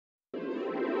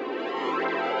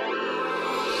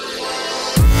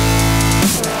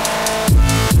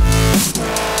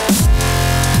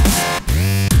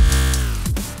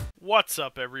What's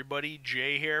up, everybody?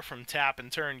 Jay here from Tap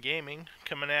and Turn Gaming,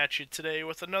 coming at you today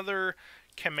with another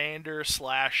Commander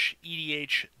slash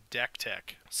EDH deck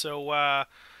tech. So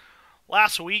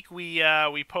last week we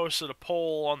posted a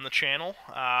poll on the channel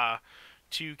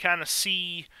to kind of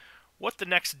see what the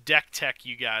next deck tech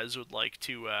you guys would like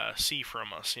to see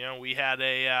from us. You know, we had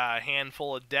a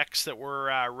handful of decks that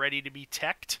were ready to be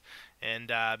teched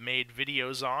and made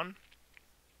videos on.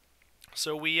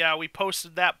 So we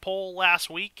posted that poll last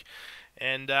week,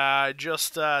 and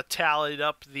just tallied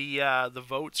up the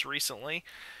votes recently.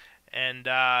 And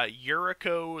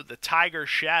Yuriko, the Tiger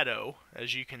Shadow,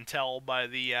 as you can tell by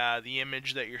the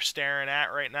image that you're staring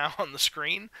at right now on the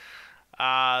screen,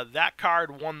 that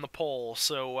card won the poll.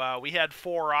 So we had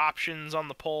four options on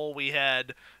the poll. We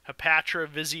had Hepatra,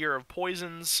 Vizier of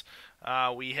Poisons.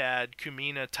 We had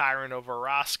Kumina, Tyrant of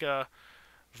Araska.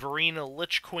 Verena,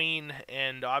 Lich Queen,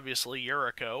 and obviously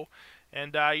Yuriko.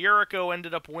 And Yuriko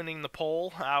ended up winning the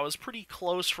poll. It was pretty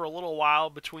close for a little while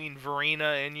between Verena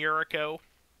and Yuriko.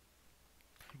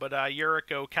 But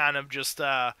Yuriko kind of just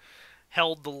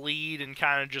held the lead and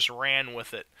kind of just ran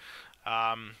with it.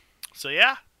 So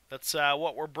yeah, that's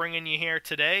what we're bringing you here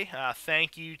today.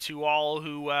 Thank you to all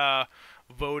who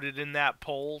voted in that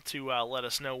poll to let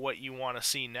us know what you want to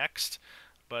see next.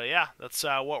 But yeah, that's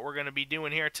what we're going to be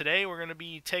doing here today. We're going to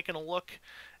be taking a look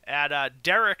at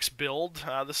Derek's build.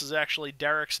 This is actually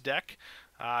Derek's deck.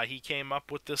 He came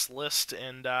up with this list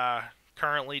and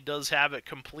currently does have it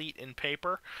complete in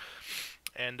paper.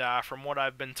 And from what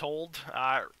I've been told,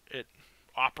 it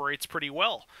operates pretty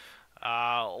well.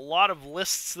 A lot of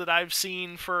lists that I've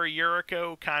seen for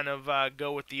Yuriko kind of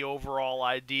go with the overall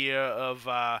idea of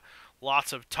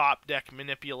lots of top deck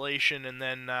manipulation and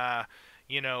then,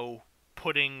 you know,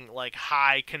 putting like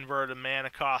high converted mana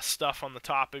cost stuff on the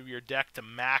top of your deck to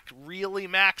really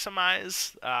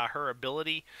maximize her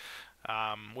ability,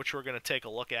 which we're going to take a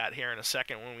look at here in a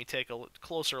second when we take a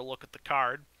closer look at the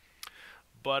card.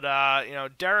 But you know,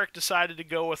 Derek decided to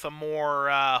go with a more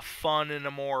fun and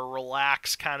a more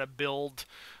relaxed kind of build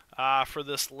for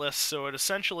this list. So it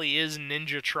essentially is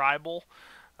Ninja Tribal,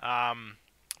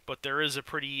 but there is a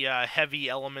pretty heavy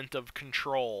element of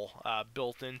control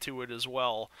built into it as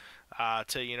well.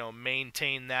 To, you know,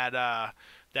 maintain that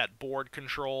that board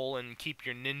control and keep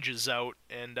your ninjas out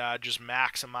and just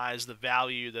maximize the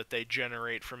value that they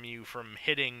generate from you from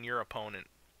hitting your opponent.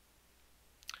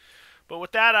 But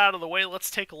with that out of the way, let's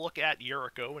take a look at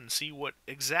Yuriko and see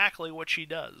exactly what she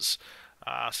does.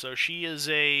 So she is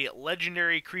a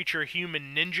legendary creature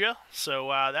human ninja, so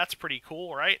that's pretty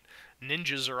cool, right?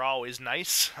 Ninjas are always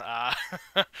nice.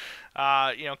 You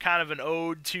know, kind of an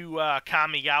ode to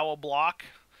Kamigawa block.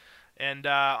 And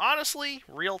honestly,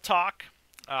 real talk,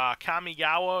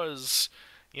 Kamigawa is,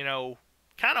 you know,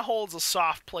 kind of holds a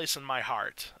soft place in my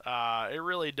heart. It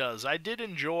really does. I did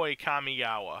enjoy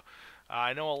Kamigawa.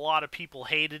 I know a lot of people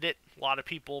hated it. A lot of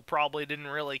people probably didn't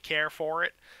really care for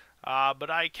it.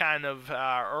 But I kind of,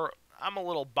 I'm a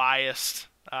little biased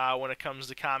when it comes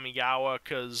to Kamigawa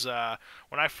because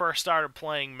when I first started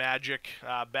playing Magic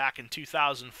back in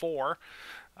 2004,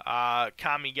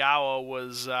 Kamigawa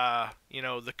was, you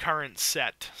know, the current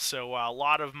set. So a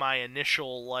lot of my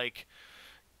initial, like,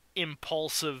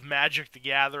 impulsive Magic the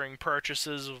Gathering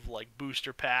purchases of, like,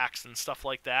 booster packs and stuff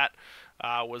like that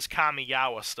was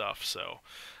Kamigawa stuff. So,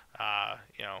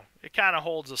 you know, it kind of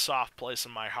holds a soft place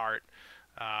in my heart.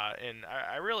 And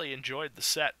I really enjoyed the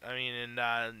set. I mean, and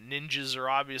ninjas are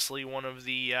obviously one of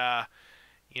the,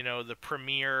 you know, the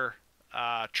premier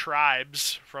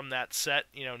tribes from that set.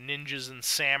 You know, ninjas and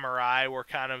samurai were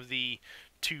kind of the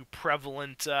two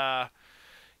prevalent,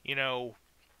 you know,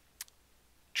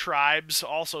 tribes.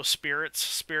 Also spirits.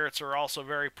 Spirits are also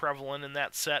very prevalent in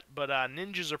that set, but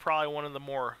ninjas are probably one of the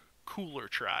more cooler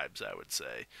tribes, I would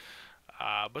say.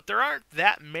 But there aren't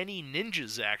that many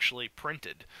ninjas actually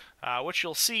printed. Which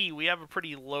you'll see, we have a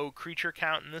pretty low creature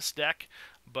count in this deck.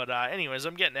 But anyways,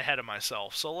 I'm getting ahead of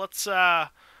myself. So let's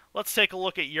take a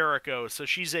look at Yuriko. So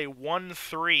she's a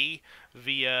 1/3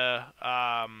 via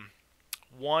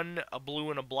 1, a blue,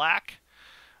 and a black.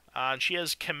 And she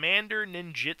has Commander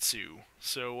Ninjutsu.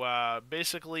 So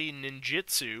basically,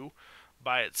 Ninjutsu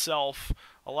by itself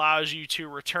allows you to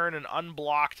return an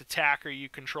unblocked attacker you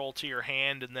control to your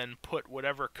hand and then put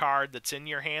whatever card that's in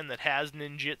your hand that has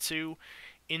Ninjutsu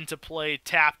into play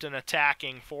tapped and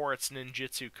attacking for its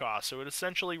Ninjutsu cost. So it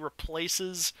essentially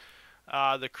replaces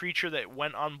the creature that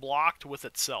went unblocked with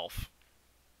itself.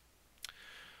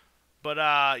 But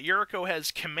Yuriko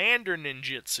has Commander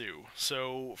Ninjutsu,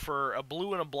 so for a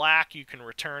blue and a black, you can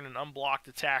return an unblocked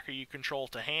attacker you control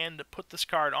to hand, put this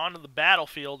card onto the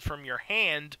battlefield from your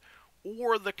hand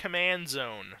or the command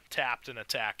zone tapped and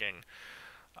attacking.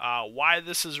 Why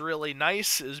this is really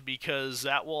nice is because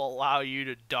that will allow you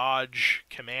to dodge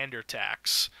commander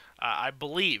attacks. I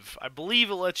believe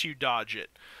it lets you dodge it.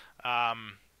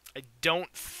 I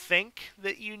don't think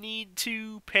that you need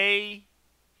to pay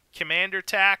commander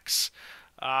tax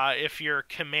if you're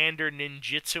commander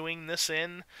ninjutsuing this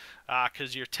in,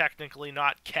 because you're technically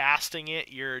not casting it,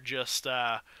 you're just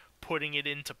putting it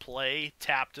into play,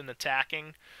 tapped and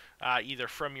attacking, either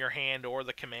from your hand or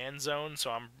the command zone.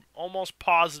 So I'm almost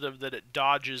positive that it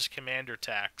dodges commander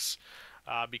tax,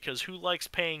 because who likes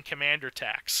paying commander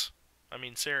tax? I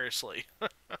mean, seriously.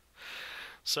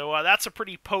 So that's a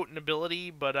pretty potent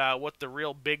ability, but what the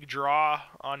real big draw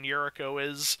on Yuriko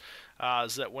is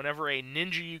that whenever a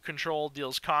ninja you control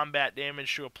deals combat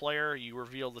damage to a player, you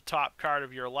reveal the top card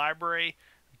of your library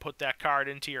and put that card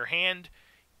into your hand.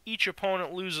 Each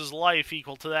opponent loses life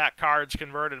equal to that card's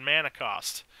converted mana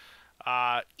cost.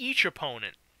 Each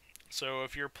opponent. So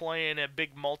if you're playing a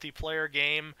big multiplayer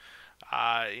game,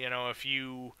 if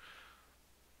you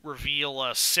reveal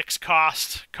a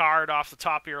 6-cost card off the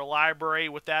top of your library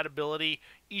with that ability,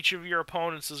 each of your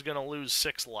opponents is going to lose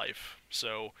 6 life.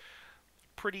 So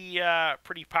pretty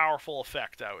powerful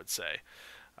effect, I would say.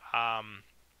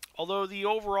 Although the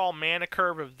overall mana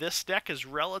curve of this deck is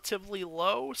relatively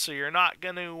low, so you're not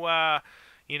going to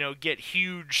get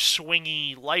huge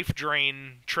swingy life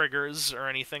drain triggers or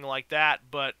anything like that,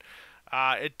 but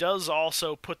it does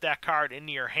also put that card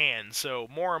into your hand. So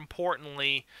more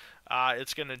importantly,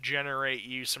 it's going to generate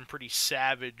you some pretty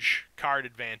savage card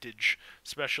advantage,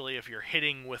 especially if you're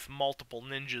hitting with multiple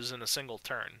ninjas in a single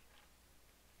turn.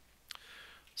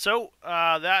 So,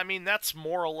 that's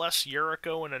more or less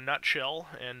Yuriko in a nutshell,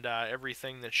 and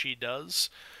everything that she does.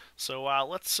 So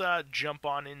let's jump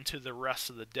on into the rest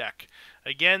of the deck.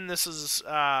 Again, this is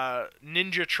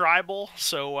Ninja Tribal,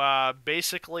 so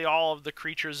basically all of the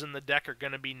creatures in the deck are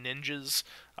going to be ninjas.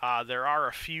 There are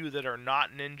a few that are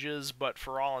not ninjas, but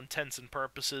for all intents and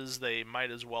purposes, they might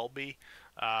as well be.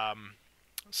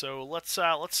 So let's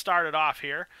start it off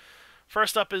here.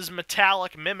 First up is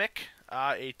Metallic Mimic,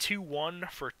 a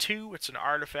 2/1 for 2. It's an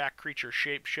artifact creature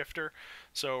shapeshifter.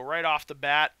 So right off the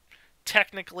bat,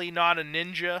 technically not a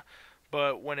ninja,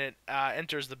 but when it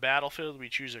enters the battlefield, we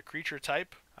choose a creature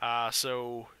type.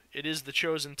 So it is the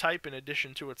chosen type in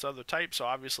addition to its other type, so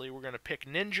obviously we're going to pick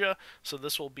ninja, so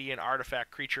this will be an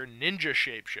artifact creature ninja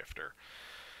shapeshifter.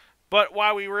 But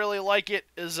why we really like it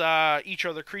is each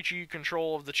other creature you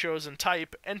control of the chosen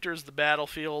type enters the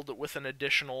battlefield with an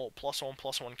additional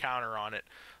 +1/+1 counter on it.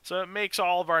 So it makes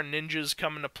all of our ninjas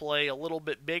come into play a little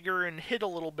bit bigger and hit a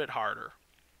little bit harder.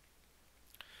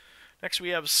 Next we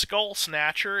have Skull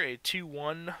Snatcher, a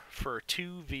 2/1 for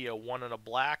 2 via 1 and a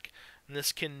black. And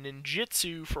this can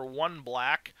ninjutsu for 1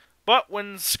 black. But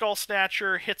when Skull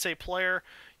Snatcher hits a player,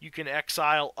 you can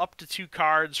exile up to 2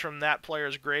 cards from that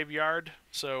player's graveyard.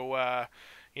 So,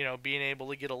 being able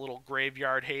to get a little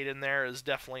graveyard hate in there is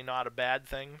definitely not a bad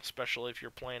thing, especially if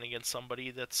you're playing against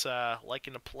somebody that's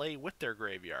liking to play with their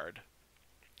graveyard.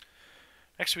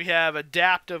 Next we have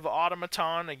Adaptive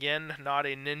Automaton, again, not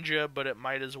a ninja, but it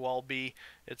might as well be.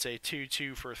 It's a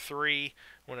 2/2 for 3.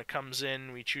 When it comes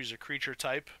in, we choose a creature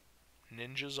type.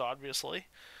 Ninjas, obviously.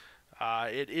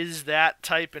 It is that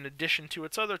type in addition to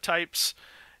its other types,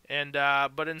 and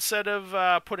but instead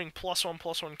of putting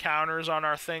 +1/+1 counters on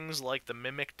our things like the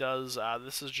Mimic does,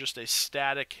 this is just a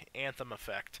static Anthem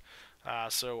effect.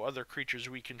 So other creatures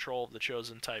we control of the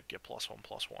chosen type get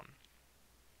 +1/+1.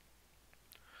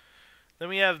 Then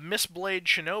we have Mistblade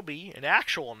Shinobi, an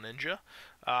actual ninja.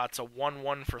 It's a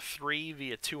 1/1 for 3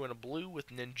 via 2 and a blue with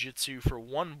ninjutsu for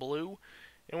 1 blue.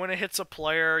 And when it hits a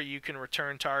player, you can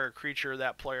return target creature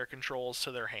that player controls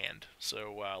to their hand.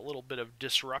 So a little bit of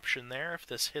disruption there if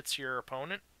this hits your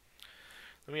opponent.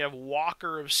 Then we have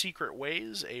Walker of Secret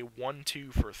Ways, a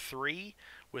 1/2 for 3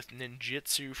 with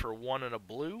ninjutsu for 1 and a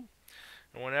blue.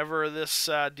 And whenever this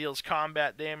deals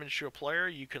combat damage to a player,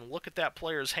 you can look at that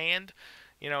player's hand.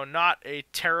 Not a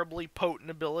terribly potent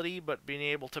ability, but being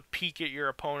able to peek at your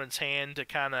opponent's hand to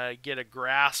kind of get a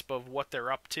grasp of what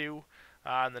they're up to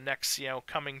in the next,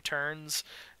 coming turns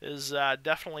is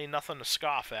definitely nothing to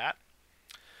scoff at.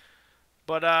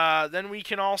 But then we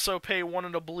can also pay 1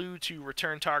 and a blue to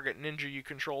return target ninja you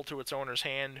control to its owner's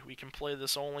hand. We can play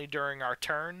this only during our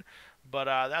turn, but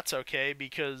that's okay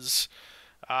because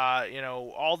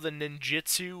all the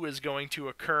ninjutsu is going to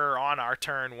occur on our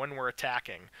turn when we're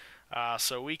attacking.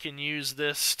 So we can use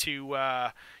this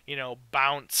to,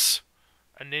 bounce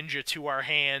a ninja to our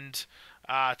hand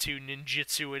to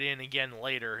ninjutsu it in again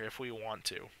later if we want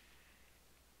to.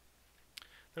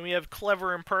 Then we have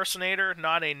Clever Impersonator,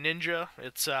 not a ninja.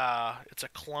 It's a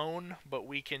clone, but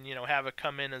we can have it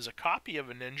come in as a copy of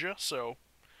a ninja, so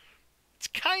it's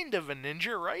kind of a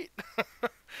ninja, right?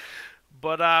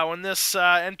 But when this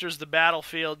enters the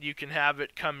battlefield, you can have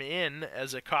it come in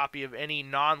as a copy of any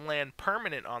non-land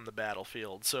permanent on the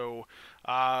battlefield. So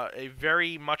a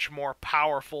very much more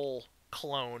powerful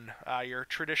clone. Your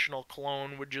traditional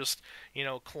clone would just,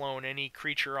 clone any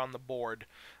creature on the board.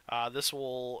 This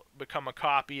will become a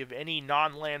copy of any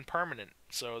non-land permanent.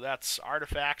 So that's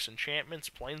artifacts, enchantments,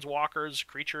 planeswalkers,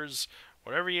 creatures,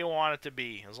 whatever you want it to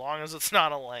be, as long as it's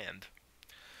not a land.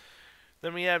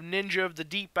 Then we have Ninja of the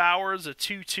Deep Hours, a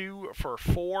 2/2 for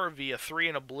 4 via 3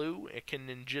 and a blue. It can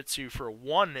ninjutsu for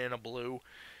 1 and a blue.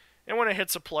 And when it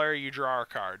hits a player, you draw a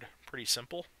card. Pretty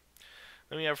simple.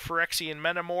 Then we have Phyrexian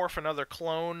Metamorph, another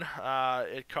clone.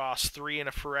 It costs 3 and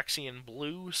a Phyrexian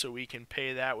blue, so we can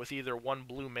pay that with either 1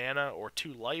 blue mana or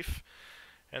 2 life.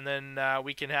 And then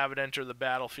we can have it enter the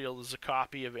battlefield as a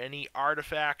copy of any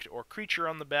artifact or creature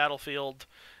on the battlefield,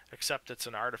 except it's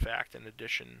an artifact in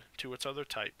addition to its other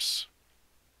types.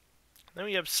 Then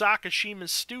we have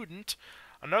Sakashima's Student,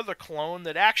 another clone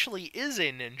that actually is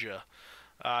a ninja.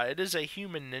 It is a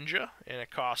human ninja, and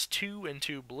it costs 2 and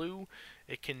 2 blue.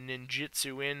 It can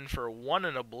ninjutsu in for 1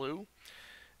 and a blue.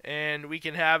 And we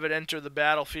can have it enter the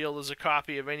battlefield as a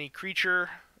copy of any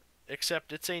creature,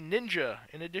 except it's a ninja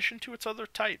in addition to its other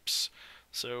types.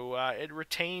 So it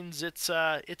retains its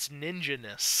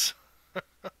ninja-ness.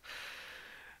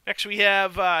 Next we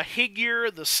have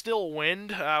Higir, the Still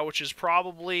Wind, which is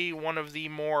probably one of the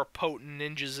more potent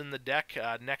ninjas in the deck,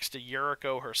 next to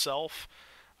Yuriko herself.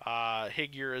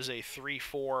 Higir is a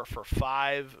 3/4 for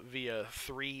 5 via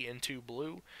 3 and 2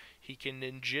 blue. He can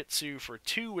ninjutsu for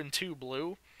 2 and 2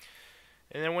 blue.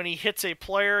 And then when he hits a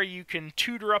player, you can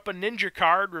tutor up a ninja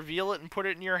card, reveal it, and put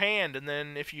it in your hand. And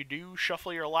then if you do,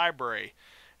 shuffle your library.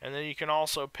 And then you can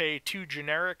also pay 2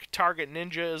 generic. Target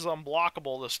ninja is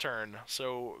unblockable this turn.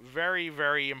 So very,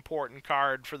 very important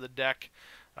card for the deck,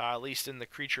 at least in the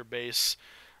creature base.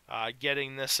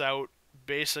 Getting this out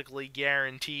basically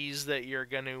guarantees that you're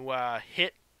going to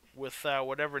hit with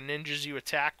whatever ninjas you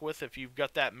attack with if you've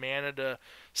got that mana to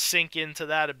sink into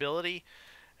that ability.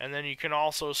 And then you can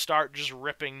also start just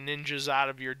ripping ninjas out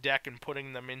of your deck and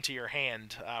putting them into your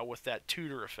hand with that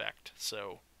tutor effect.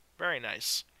 So very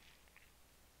nice.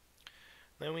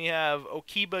 Then we have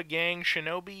Okiba Gang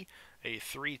Shinobi, a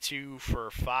 3/2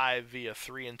 for 5 via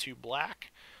 3 and 2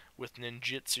 black, with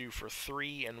ninjutsu for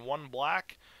 3 and 1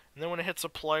 black. And then when it hits a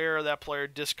player, that player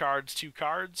discards 2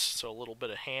 cards, so a little bit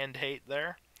of hand hate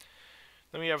there.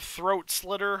 Then we have Throat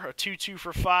Slitter, a 2/2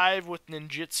 for 5 with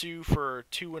ninjutsu for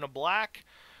 2 and a black.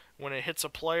 When it hits a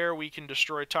player, we can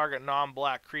destroy target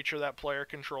non-black creature that player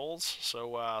controls,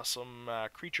 so some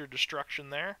creature destruction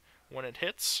there when it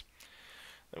hits.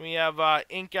 Then we have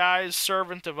Ink Eyes,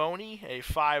 Servant of Oni, a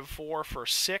 5/4 for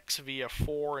 6 via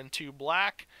 4 and 2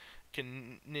 black.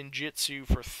 Can ninjutsu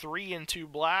for 3 and 2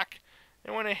 black.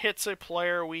 And when it hits a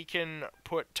player, we can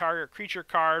put target creature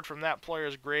card from that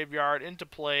player's graveyard into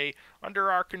play under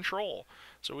our control.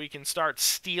 So we can start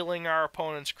stealing our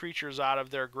opponent's creatures out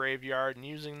of their graveyard and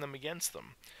using them against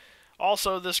them.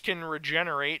 Also, this can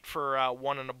regenerate for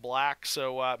 1 and a black,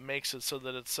 so it makes it so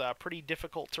that it's pretty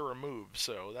difficult to remove,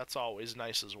 so that's always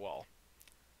nice as well.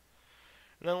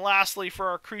 And then lastly, for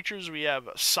our creatures, we have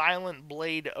Silent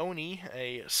Blade Oni,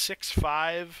 a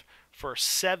 6/5 for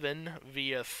 7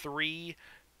 via 3,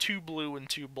 2 blue and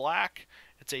 2 black.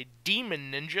 It's a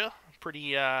demon ninja,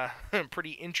 pretty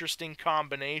pretty interesting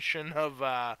combination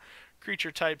of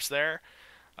creature types there.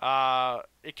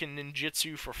 It can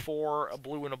ninjutsu for 4, a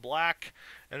blue and a black,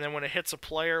 and then when it hits a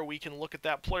player, we can look at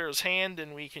that player's hand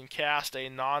and we can cast a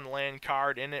non-land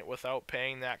card in it without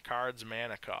paying that card's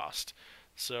mana cost.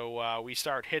 So we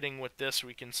start hitting with this,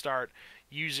 we can start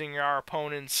using our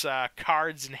opponent's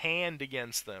cards in hand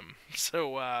against them.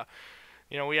 So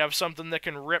we have something that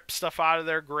can rip stuff out of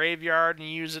their graveyard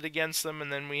and use it against them,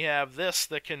 and then we have this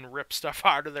that can rip stuff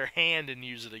out of their hand and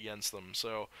use it against them.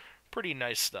 So pretty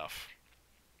nice stuff.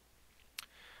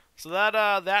 So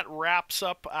that wraps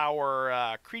up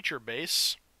our creature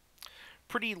base.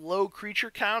 Pretty low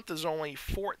creature count. There's only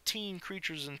 14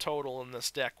 creatures in total in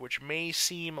this deck, which may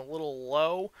seem a little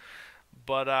low,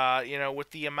 but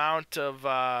with the amount of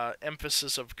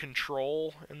emphasis of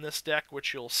control in this deck,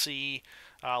 which you'll see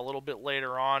a little bit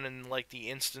later on in like the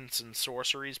instants and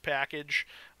sorceries package,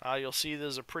 you'll see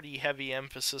there's a pretty heavy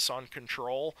emphasis on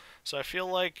control. So I feel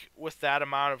like with that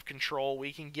amount of control,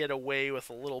 we can get away with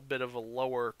a little bit of a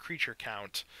lower creature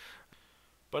count.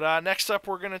 But next up,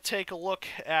 we're going to take a look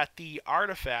at the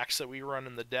artifacts that we run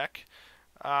in the deck.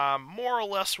 More or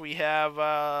less, we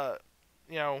have,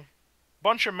 you know,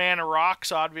 bunch of mana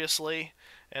rocks, obviously,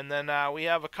 and then we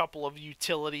have a couple of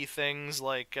utility things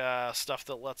like stuff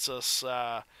that lets us,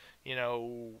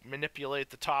 manipulate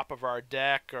the top of our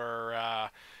deck or,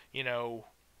 you know,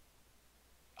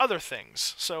 other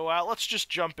things. So let's just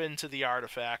jump into the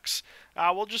artifacts.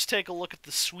 We'll just take a look at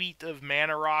the suite of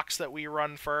mana rocks that we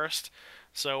run first.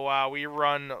 So we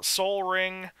run Soul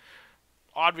Ring,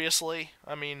 obviously.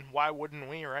 I mean, why wouldn't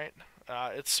we, right?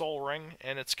 It's Soul Ring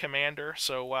and it's Commander,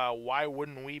 so why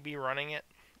wouldn't we be running it?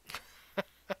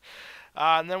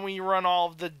 And then we run all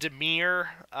of the Dimir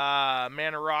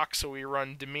mana rocks. So we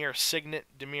run Dimir Signet,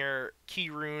 Dimir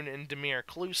Keyrune, and Dimir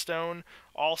Cluestone.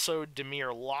 Also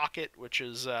Dimir Locket, which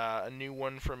is a new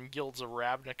one from Guilds of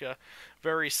Ravnica.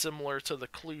 Very similar to the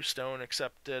Cluestone,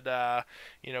 except it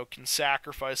can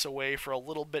sacrifice away for a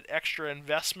little bit extra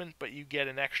investment, but you get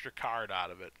an extra card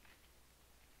out of it.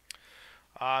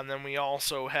 And then we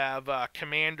also have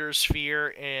Commander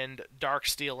Sphere and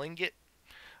Darksteel Ingot.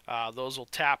 Those will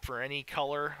tap for any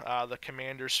color. The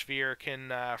Commander Sphere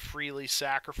can freely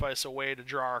sacrifice away to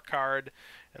draw a card.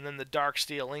 And then the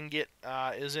Darksteel Ingot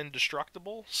is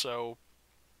indestructible. So,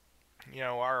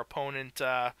 our opponent,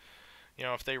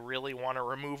 if they really want to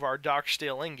remove our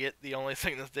Darksteel Ingot, the only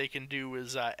thing that they can do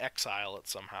is exile it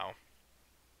somehow.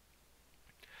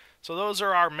 So those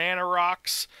are our mana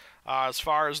rocks. As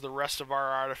far as the rest of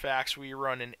our artifacts, we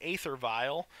run an Aether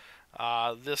Vial.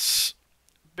 This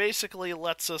basically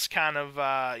lets us kind of,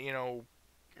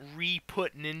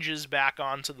 re-put ninjas back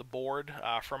onto the board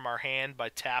from our hand by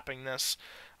tapping this.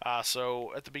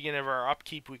 So at the beginning of our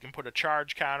upkeep, we can put a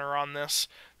charge counter on this.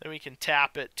 Then we can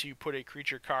tap it to put a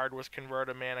creature card with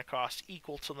converted mana cost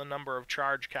equal to the number of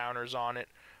charge counters on it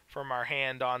from our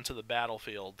hand onto the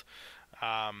battlefield.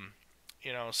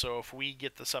 So if we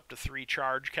get this up to 3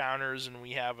 charge counters and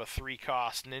we have a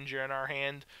 3-cost ninja in our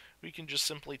hand, we can just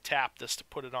simply tap this to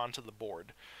put it onto the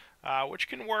board, which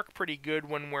can work pretty good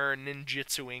when we're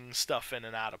ninjutsuing stuff in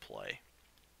and out of play.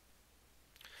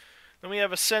 Then we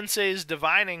have a Sensei's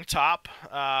Divining Top,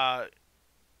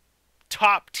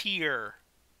 top tier,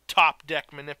 top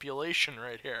deck manipulation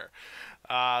right here.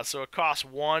 So it costs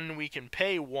 1, we can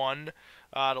pay 1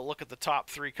 to look at the top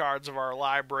 3 cards of our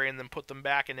library and then put them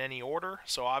back in any order.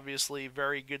 So obviously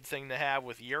very good thing to have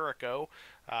with Yuriko,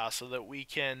 so that we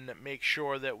can make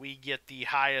sure that we get the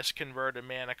highest converted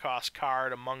mana cost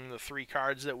card among the 3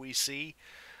 cards that we see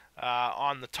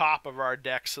on the top of our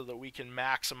deck so that we can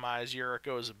maximize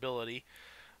Yuriko's ability.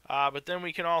 But then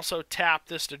we can also tap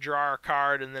this to draw a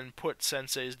card and then put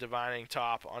Sensei's Divining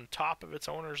Top on top of its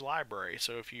owner's library.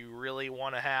 So if you really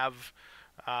want to have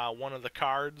one of the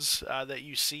cards that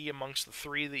you see amongst the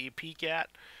 3 that you peek at,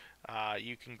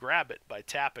 you can grab it by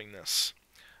tapping this.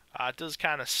 It does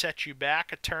kind of set you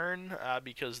back a turn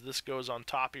because this goes on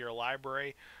top of your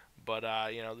library, but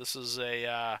this is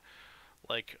a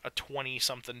like a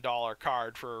 $20-something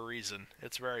card for a reason.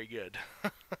 It's very good.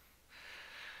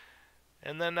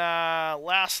 And then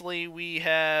lastly, we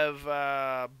have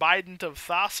Bident of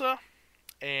Thassa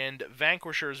and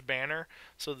Vanquisher's Banner.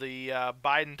 So the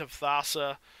Bident of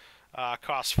Thassa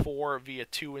costs 4 via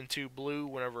 2 and 2 blue.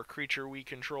 Whenever a creature we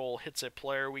control hits a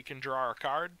player, we can draw a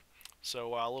card.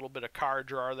 So a little bit of card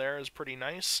draw there is pretty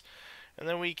nice. And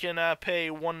then we can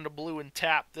pay 1 to blue and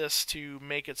tap this to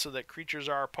make it so that creatures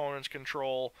our opponents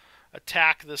control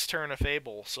attack this turn if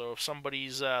able. So if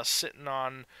somebody's sitting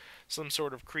on some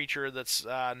sort of creature that's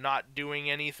not doing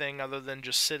anything other than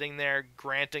just sitting there,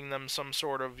 granting them some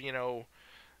sort of,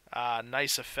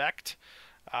 nice effect,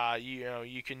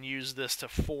 you can use this to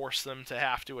force them to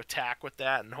have to attack with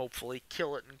that and hopefully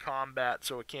kill it in combat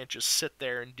so it can't just sit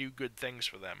there and do good things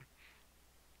for them.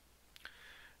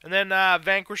 And then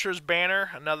Vanquisher's Banner,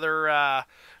 another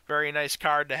very nice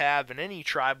card to have in any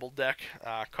tribal deck.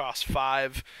 Costs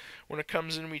 5. When it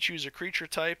comes in, we choose a creature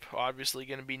type. Obviously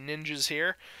going to be ninjas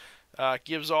here.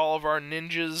 Gives all of our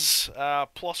ninjas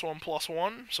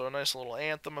 +1/+1, so a nice little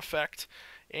anthem effect.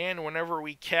 And whenever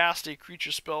we cast a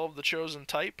creature spell of the chosen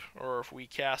type, or if we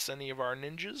cast any of our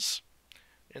ninjas,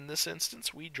 in this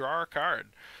instance, we draw a card.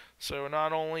 So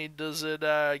not only does it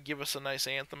give us a nice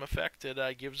anthem effect,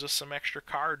 it gives us some extra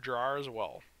card draw as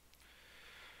well.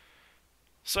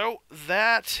 So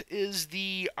that is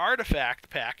the artifact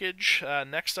package.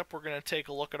 Next up, we're going to take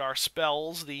a look at our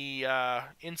spells, the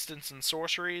instants and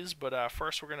sorceries. But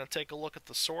first, we're going to take a look at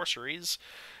the sorceries.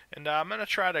 And I'm going to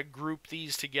try to group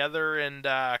these together and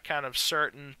kind of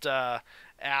certain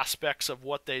aspects of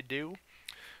what they do.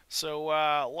 So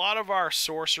a lot of our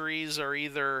sorceries are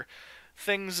either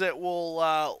things that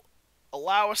will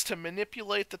allow us to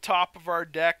manipulate the top of our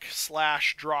deck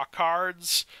 / draw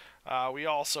cards. We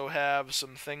also have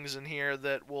some things in here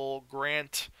that will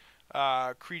grant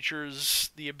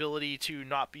creatures the ability to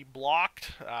not be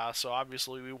blocked. So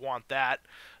obviously we want that.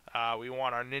 We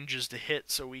want our ninjas to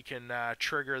hit so we can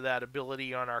trigger that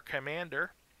ability on our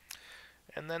commander.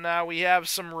 And then we have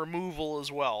some removal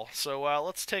as well. So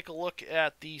let's take a look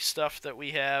at the stuff that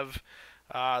we have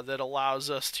that allows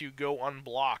us to go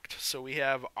unblocked. So we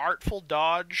have Artful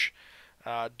Dodge,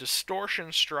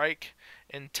 Distortion Strike,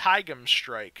 and Tigum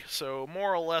Strike. So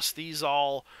more or less these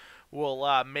all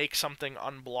will make something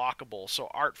unblockable. So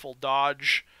Artful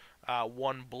Dodge,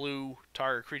 1 blue,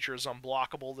 target creature is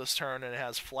unblockable this turn, and it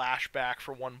has flashback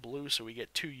for 1 blue, so we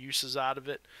get 2 uses out of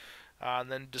it.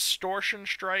 And then Distortion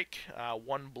Strike,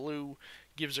 1 blue,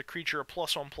 gives a creature a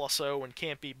 +1/+0 and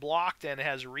can't be blocked, and it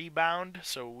has Rebound,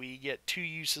 so we get 2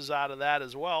 uses out of that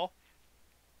as well.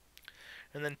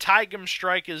 And then Tigum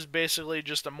Strike is basically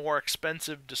just a more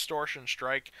expensive Distortion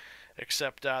Strike,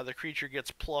 except the creature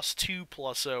gets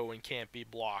 +2/+0 and can't be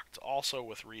blocked, also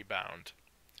with Rebound.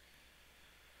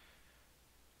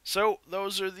 So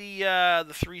those are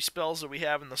the 3 spells that we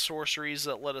have in the sorceries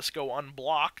that let us go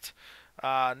unblocked.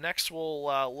 Next we'll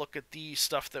look at the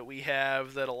stuff that we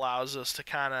have that allows us to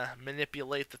kind of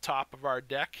manipulate the top of our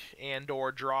deck and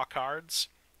or draw cards.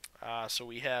 So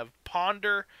we have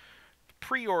Ponder,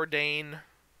 Preordain,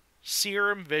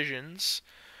 Serum Visions,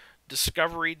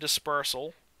 Discovery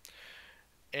Dispersal,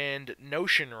 and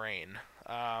Notion Rain.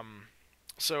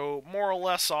 So more or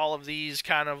less all of these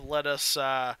kind of let us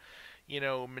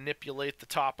manipulate the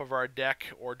top of our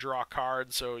deck or draw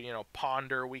cards. So,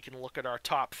 Ponder, we can look at our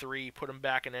top 3, put them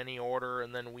back in any order,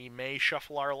 and then we may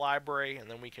shuffle our library, and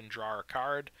then we can draw a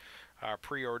card.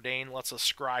 Preordain lets us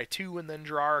scry 2 and then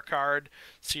draw a card.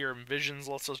 Serum Visions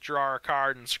lets us draw a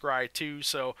card and scry 2.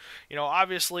 So,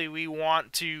 obviously we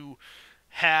want to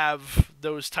have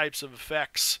those types of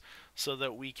effects so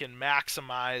that we can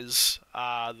maximize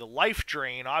the life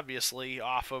drain, obviously,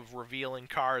 off of revealing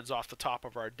cards off the top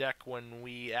of our deck when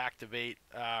we activate,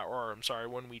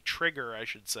 when we trigger, I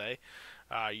should say,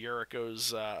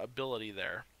 Yuriko's ability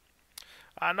there.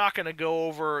 I'm not going to go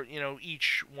over,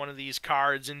 each one of these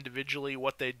cards individually,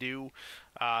 what they do.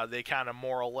 They kind of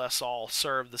more or less all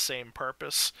serve the same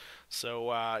purpose. So,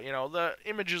 the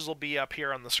images will be up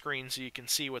here on the screen so you can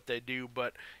see what they do,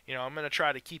 but, I'm going to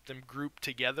try to keep them grouped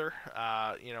together,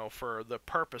 for the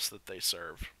purpose that they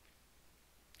serve.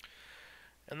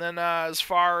 And then as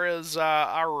far as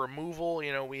our removal,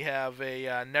 we have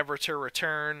a Never to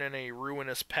Return and a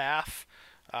Ruinous Path.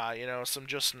 Some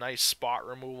just nice spot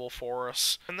removal for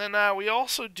us. And then we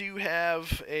also do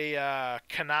have a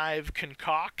Connive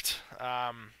Concoct,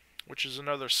 which is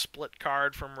another split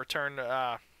card from Return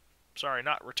to...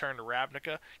 not Return to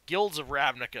Ravnica. Guilds of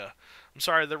Ravnica. I'm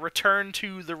sorry, the Return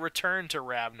to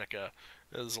Ravnica,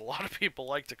 as a lot of people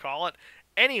like to call it.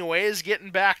 Anyways,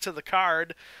 getting back to the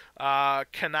card,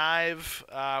 Connive,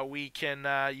 we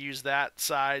can use that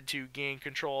side to gain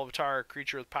control of a target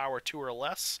creature with power 2 or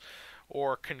less.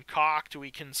 Or Concoct,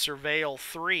 we can surveil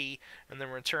 3 and then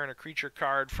return a creature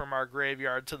card from our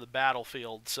graveyard to the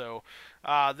battlefield. So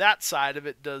that side of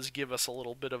it does give us a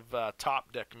little bit of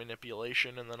top deck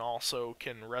manipulation, and then also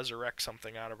can resurrect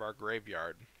something out of our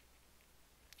graveyard.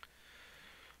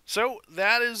 So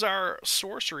that is our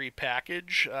sorcery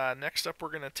package. Next up we're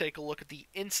going to take a look at the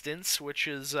instance, which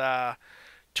is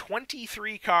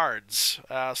 23 cards.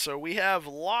 So we have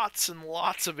lots and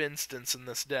lots of instants in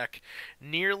this deck.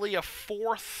 Nearly a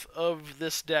fourth of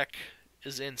this deck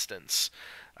is instants.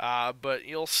 But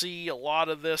you'll see a lot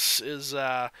of this is,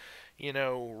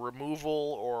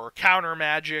 removal or counter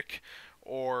magic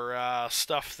or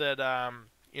stuff that,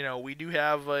 we do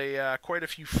have quite a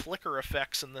few flicker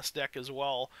effects in this deck as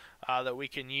well that we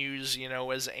can use,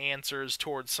 as answers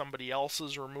towards somebody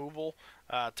else's removal.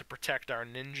 To protect our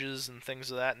ninjas and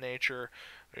things of that nature.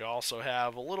 We also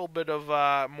have a little bit of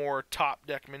more top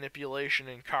deck manipulation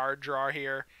and card draw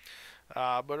here,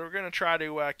 but we're going to try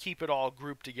to keep it all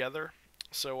grouped together.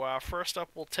 So first up,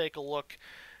 we'll take a look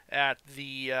at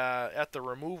the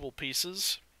removal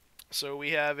pieces. So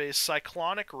we have a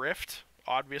Cyclonic Rift.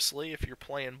 Obviously, if you're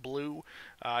playing blue,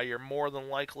 you're more than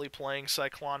likely playing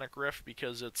Cyclonic Rift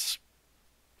because it's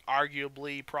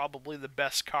arguably probably the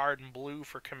best card in blue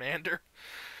for Commander.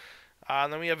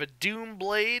 Then we have a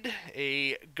Doomblade,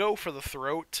 a Go for the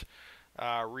Throat,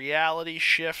 Reality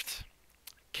Shift,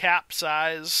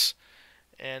 Capsize,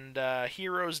 and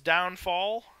Hero's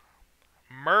Downfall,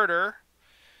 Murder,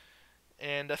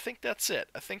 and I think that's it.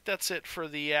 I think that's it for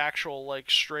the actual,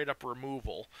 straight-up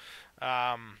removal.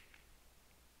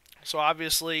 So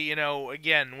obviously,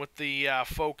 again, with the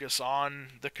focus on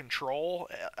the control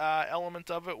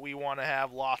element of it, we want to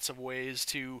have lots of ways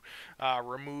to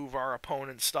remove our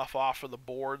opponent's stuff off of the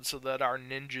board so that our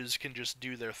ninjas can just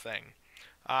do their thing.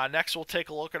 Next, we'll take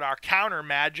a look at our counter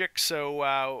magic.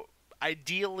 So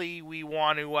ideally, we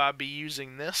want to be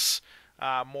using this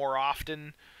more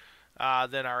often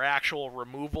than our actual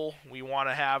removal. We want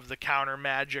to have the counter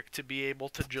magic to be able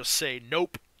to just say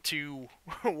nope to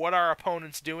what our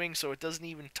opponent's doing, so it doesn't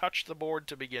even touch the board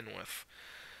to begin with.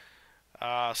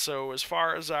 So as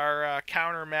far as our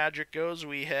counter magic goes,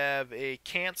 we have a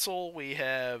cancel, we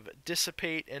have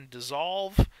dissipate and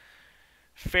dissolve,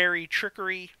 fairy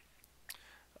trickery,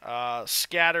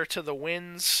 scatter to the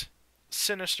winds,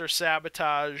 sinister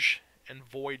sabotage, and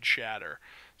void shatter.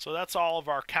 So that's all of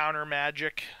our counter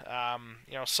magic.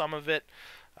 Some of it,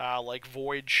 like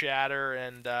void shatter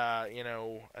and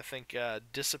I think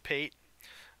dissipate.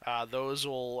 Those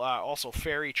will also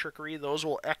fairy trickery. Those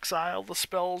will exile the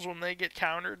spells when they get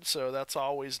countered. So that's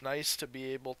always nice to be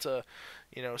able to,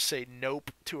 say nope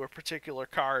to a particular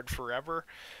card forever.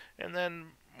 And then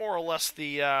more or less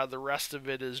the rest of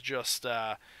it is just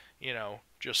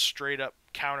just straight up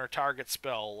counter target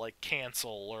spell like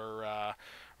cancel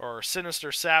or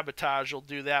sinister sabotage will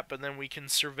do that, but then we can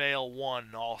surveil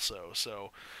one also.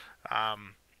 So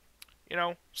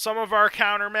some of our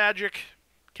counter magic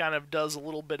kind of does a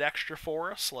little bit extra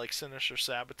for us, like sinister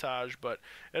sabotage, but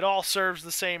it all serves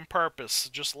the same purpose.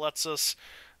 It just lets us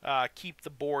keep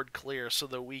the board clear so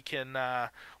that we can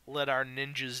let our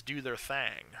ninjas do their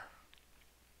thing.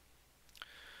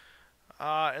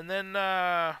 And then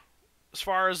as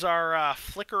far as our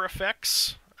flicker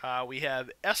effects, we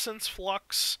have Essence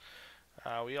Flux.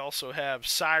 We also have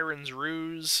Siren's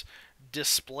Ruse,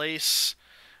 Displace,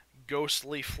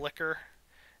 Ghostly Flicker,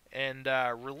 and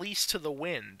Release to the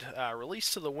Wind.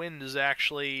 Release to the Wind is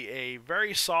actually a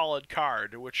very solid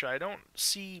card, which I don't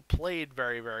see played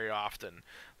very, very often.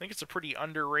 I think it's a pretty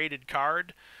underrated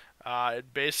card.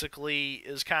 It basically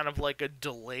is kind of like a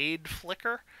delayed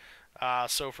flicker.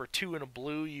 So for 2 and a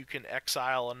blue, you can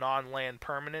exile a non-land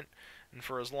permanent, and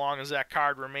for as long as that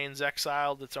card remains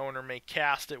exiled, its owner may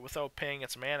cast it without paying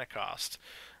its mana cost.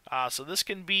 So this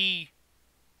can be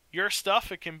your stuff,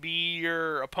 it can be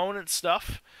your opponent's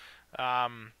stuff.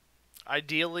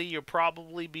 Ideally, you'll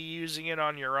probably be using it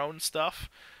on your own stuff.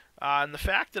 And the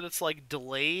fact that it's like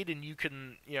delayed and you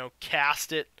can,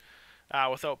 cast it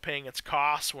without paying its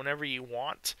cost whenever you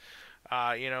want,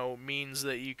 means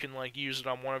that you can like use it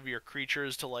on one of your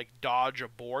creatures to like dodge a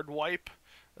board wipe,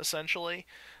 essentially.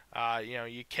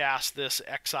 You cast this,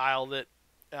 exile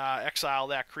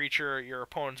that creature, your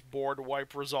opponent's board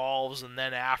wipe resolves, and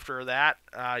then after that,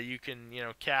 you can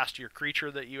cast your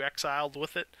creature that you exiled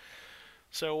with it.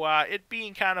 So it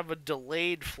being kind of a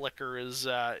delayed flicker is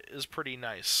pretty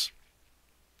nice.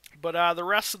 But the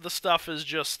rest of the stuff is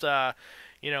just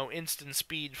instant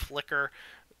speed flicker,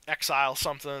 exile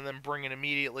something and then bring it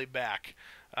immediately back.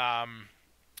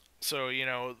 So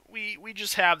we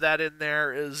just have that in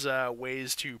there as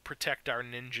ways to protect our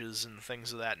ninjas and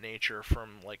things of that nature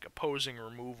from like opposing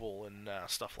removal and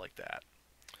stuff like that.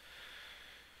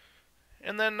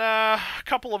 And then a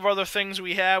couple of other things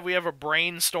we have. We have a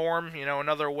brainstorm,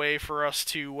 another way for us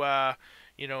to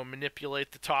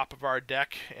manipulate the top of our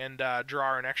deck and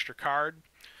draw an extra card.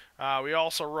 We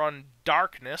also run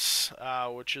Darkness,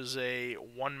 which is a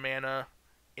 1 mana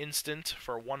instant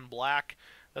for 1 black.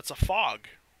 That's a fog.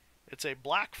 It's a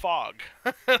black fog.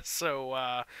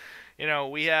 So,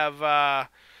 we have,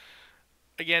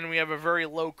 again, we have a very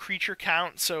low creature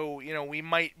count, so, we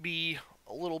might be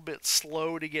a little bit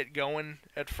slow to get going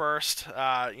at first,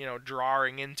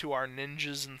 drawing into our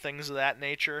ninjas and things of that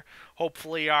nature.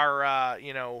 Hopefully our,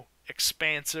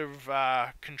 expansive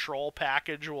control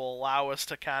package will allow us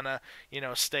to kind of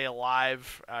stay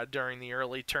alive during the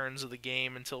early turns of the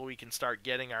game until we can start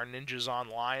getting our ninjas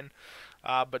online.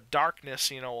 But Darkness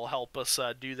will help us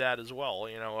do that as well.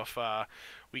 If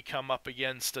we come up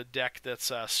against a deck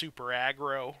that's super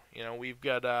aggro, we've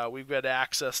got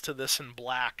access to this in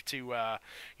black to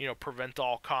prevent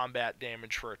all combat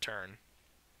damage for a turn.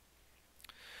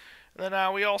 And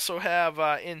then we also have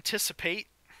Anticipate.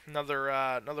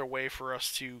 Another way for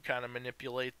us to kind of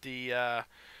manipulate the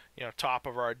top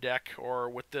of our deck. Or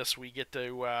with this, we get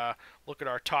to look at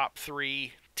our top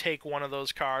 3, take one of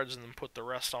those cards, and then put the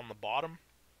rest on the bottom.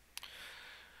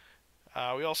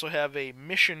 We also have a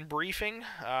mission briefing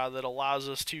that allows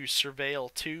us to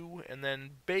surveil 2, and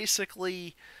then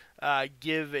basically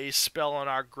give a spell on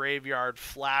our graveyard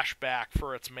flashback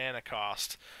for its mana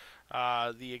cost.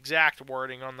 The exact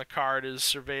wording on the card is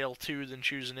surveil 2, then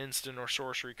choose an instant or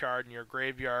sorcery card in your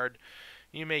graveyard.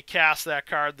 You may cast that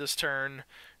card this turn.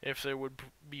 If it would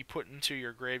be put into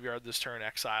your graveyard this turn,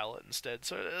 exile it instead.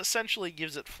 So it essentially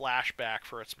gives it flashback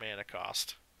for its mana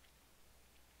cost.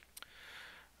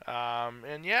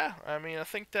 And yeah, I mean, I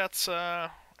think that's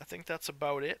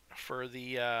about it for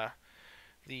the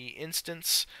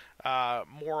instance. More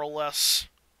or less,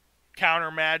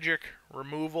 counter magic,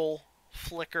 removal,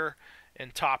 flicker,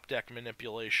 and top deck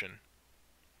manipulation.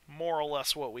 More or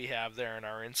less what we have there in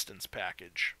our instance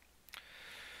package.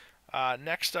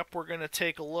 Next up, we're going to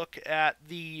take a look at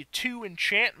the 2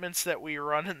 enchantments that we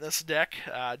run in this deck.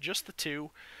 Just the 2.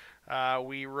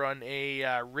 We run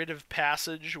a Writ of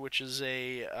Passage, which is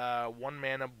a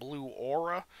 1-mana blue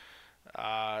aura.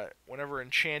 Whenever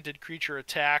enchanted creature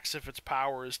attacks, if its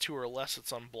power is 2 or less,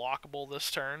 it's unblockable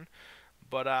this turn.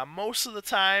 But most of the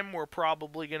time, we're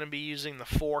probably going to be using the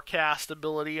forecast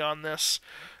ability on this.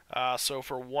 So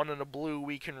for 1 and a blue,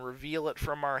 we can reveal it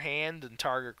from our hand, and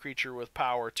target creature with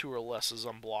power 2 or less is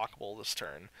unblockable this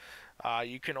turn.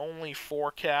 You can only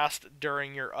forecast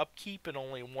during your upkeep and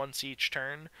only once each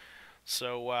turn.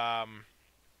 So,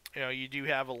 you do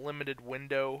have a limited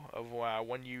window of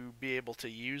when you be able to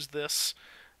use this.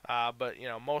 But,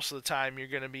 most of the time you're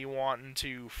going to be wanting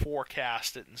to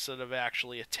forecast it instead of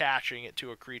actually attaching it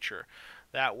to a creature.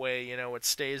 That way, it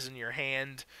stays in your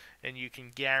hand, and you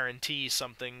can guarantee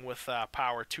something with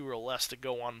power 2 or less to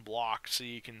go unblocked, so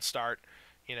you can start,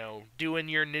 doing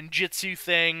your ninjutsu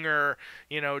thing, or,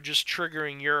 just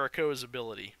triggering Yuriko's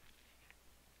ability.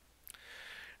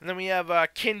 And then we have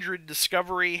Kindred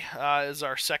Discovery is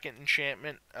our second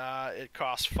enchantment. It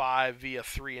costs 5 via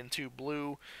 3 and 2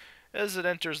 blue. As it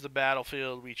enters the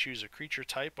battlefield, we choose a creature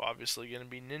type, obviously going to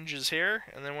be ninjas here,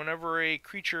 and then whenever a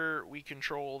creature we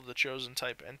control of the chosen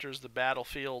type enters the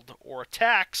battlefield or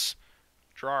attacks,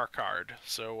 draw a card.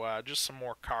 So just some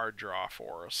more card draw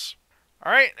for us.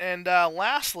 Alright, and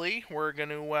lastly, we're going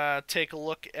to take a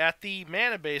look at the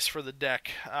mana base for the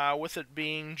deck. With it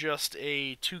being just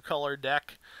a 2-color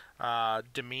deck,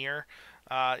 Dimir,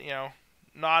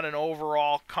 not an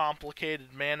overall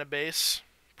complicated mana base,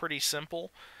 pretty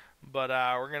simple. But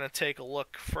we're going to take a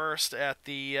look first at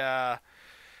the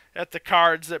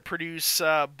cards that produce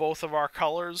both of our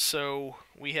colors. So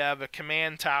we have a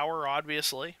Command Tower,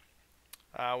 obviously.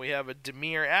 We have a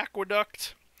Dimir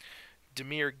Aqueduct,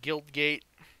 Dimir Guildgate.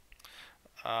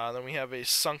 Then we have a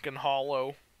Sunken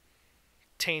Hollow,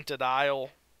 Tainted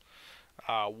Isle,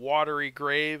 Watery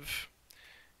Grave,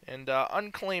 and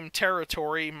Unclaimed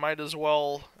Territory might as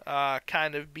well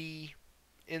kind of be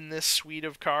in this suite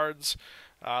of cards.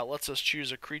 Lets us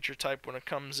choose a creature type when it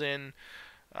comes in.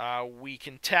 We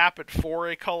can tap it for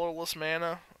a colorless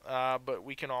mana, but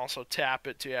we can also tap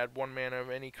it to add 1 mana of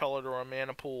any color to our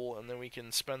mana pool, and then we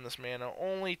can spend this mana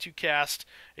only to cast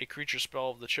a creature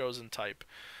spell of the chosen type.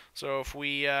 So if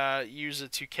we use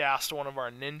it to cast one of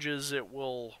our ninjas, it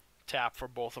will tap for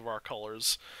both of our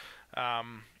colors.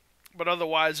 But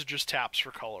otherwise, it just taps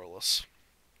for colorless.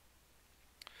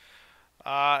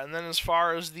 And then as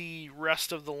far as the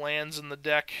rest of the lands in the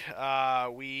deck,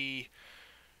 we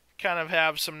kind of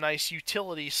have some nice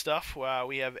utility stuff.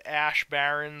 We have Ash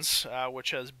Barrens, which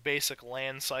has basic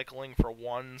land cycling for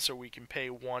 1, so we can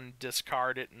pay 1,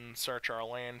 discard it, and search our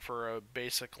land for a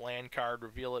basic land card,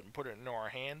 reveal it, and put it into our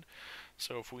hand.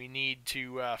 So if we need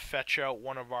to fetch out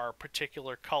one of our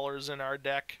particular colors in our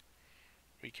deck,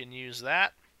 we can use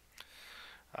that.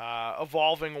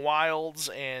 Evolving Wilds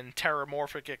and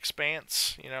Terramorphic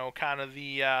Expanse, kind of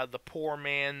the poor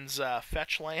man's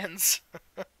fetch lands.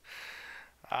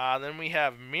 Then we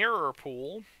have Mirror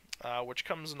Pool, which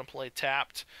comes into play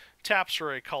tapped. Taps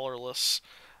for a colorless.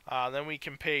 Then we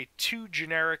can pay 2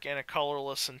 generic and a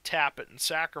colorless and tap it and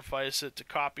sacrifice it to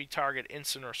copy target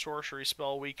instant or sorcery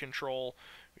spell we control.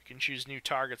 We can choose new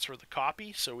targets for the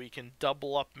copy, so we can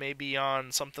double up maybe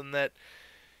on something that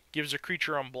gives a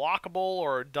creature unblockable,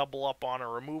 or double up on a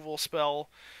removal spell.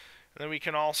 And then we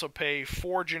can also pay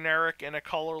 4 generic and a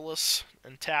colorless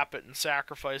and tap it and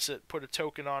sacrifice it, put a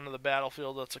token onto the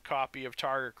battlefield that's a copy of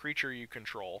target creature you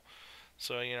control.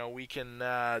 So, we can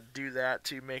do that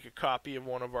to make a copy of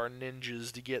one of our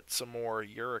ninjas to get some more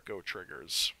Yuriko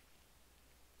triggers.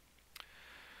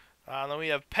 Then we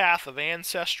have Path of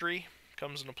Ancestry,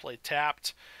 comes into play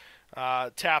tapped.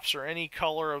 Taps for any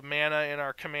color of mana in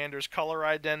our commander's color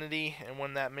identity, and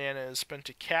when that mana is spent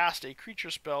to cast a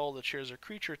creature spell that shares a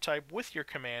creature type with your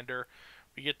commander,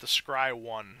 we get the Scry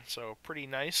 1. So pretty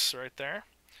nice right there.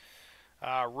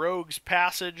 Rogue's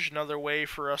Passage, another way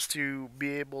for us to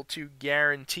be able to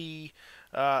guarantee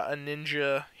a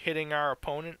ninja hitting our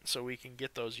opponent so we can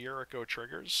get those Yuriko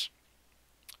triggers.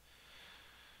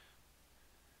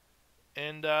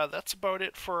 And that's about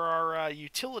it for our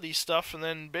utility stuff. And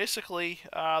then basically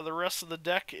the rest of the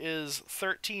deck is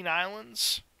 13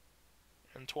 islands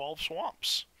and 12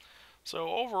 swamps. So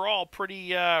overall,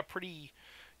 pretty,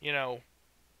 you know,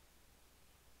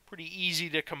 pretty easy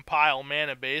to compile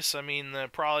mana base. I mean,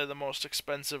 probably the most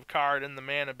expensive card in the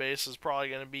mana base is probably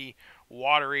going to be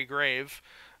Watery Grave,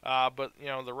 but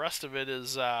the rest of it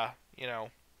is not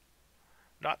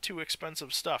too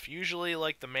expensive stuff. Usually,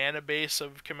 like the mana base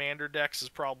of commander decks is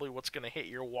probably what's going to hit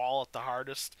your wall at the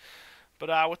hardest.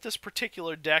 But with this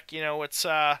particular deck, it's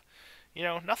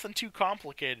nothing too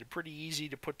complicated. Pretty easy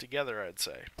to put together, I'd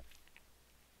say.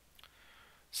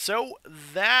 So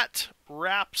that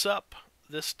wraps up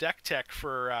this deck tech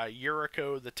for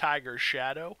Yuriko the Tiger's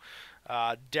Shadow,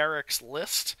 Derek's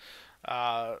List,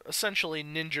 essentially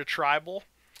Ninja Tribal,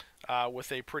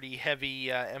 with a pretty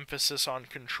heavy emphasis on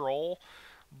control.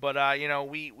 But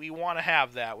we want to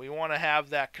have that. We want to have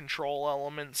that control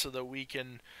element so that we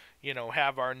can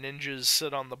have our ninjas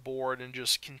sit on the board and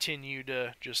just continue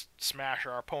to just smash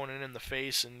our opponent in the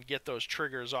face and get those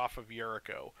triggers off of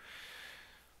Yuriko.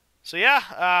 So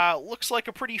yeah, looks like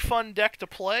a pretty fun deck to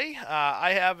play.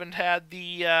 I haven't had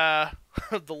the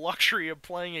the luxury of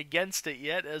playing against it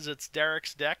yet, as it's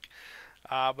Derek's deck,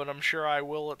 but I'm sure I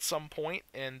will at some point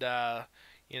and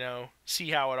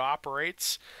see how it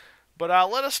operates. But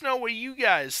let us know what you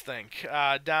guys think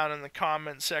down in the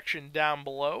comment section down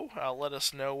below. Let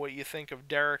us know what you think of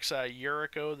Derek's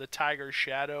Yuriko the Tiger's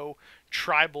Shadow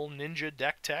Tribal Ninja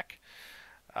deck tech.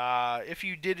 If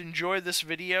you did enjoy this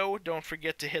video, don't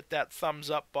forget to hit that thumbs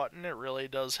up button. It really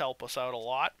does help us out a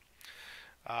lot.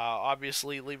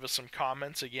 Obviously, leave us some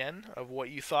comments again of what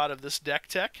you thought of this deck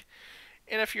tech.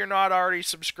 And if you're not already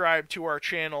subscribed to our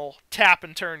channel, Tap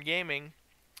and Turn Gaming,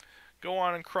 go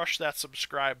on and crush that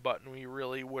subscribe button. We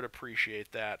really would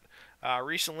appreciate that.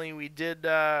 Recently, we did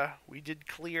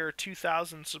clear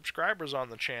 2,000 subscribers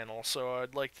on the channel, so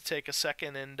I'd like to take a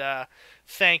second and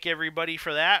thank everybody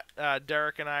for that.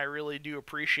 Derek and I really do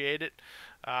appreciate it.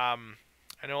 I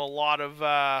know a lot of,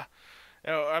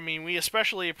 we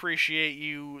especially appreciate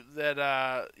you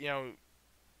that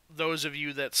those of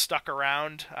you that stuck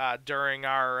around during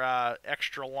our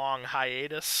extra long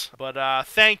hiatus. But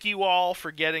thank you all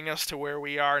for getting us to where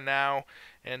we are now,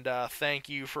 and thank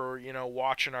you for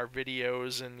watching our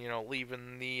videos and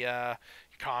leaving the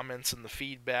comments and the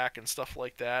feedback and stuff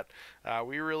like that.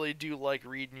 We really do like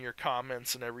reading your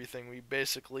comments and everything. We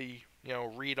basically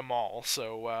read them all.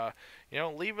 So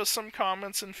leave us some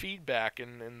comments and feedback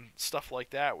and stuff like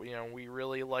that. We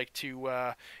really like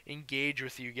to engage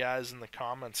with you guys in the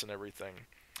comments and everything.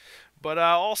 But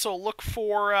also look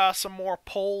for some more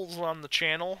polls on the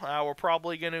channel. We're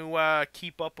probably going to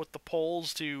keep up with the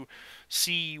polls to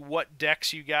see what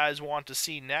decks you guys want to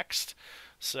see next.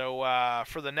 So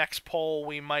for the next poll,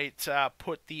 we might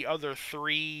put the other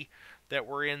 3 that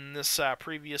were in this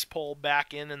previous poll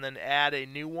back in and then add a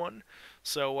new one.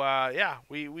 So yeah,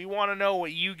 we want to know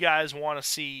what you guys want to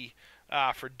see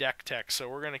for deck tech. So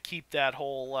we're going to keep that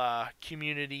whole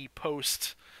community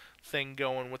post thing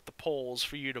going with the polls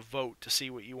for you to vote to see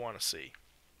what you want to see.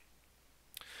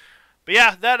 But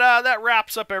yeah, that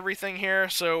wraps up everything here.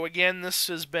 So again, this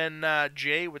has been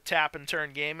Jay with Tap and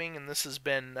Turn Gaming, and this has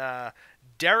been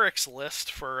Derek's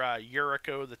List for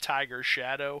Yuriko the Tiger's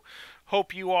Shadow.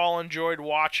 Hope you all enjoyed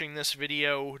watching this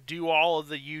video. Do all of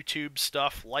the YouTube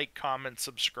stuff, like, comment,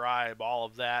 subscribe, all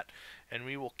of that, and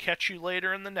we will catch you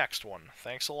later in the next one.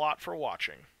 Thanks a lot for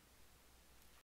watching.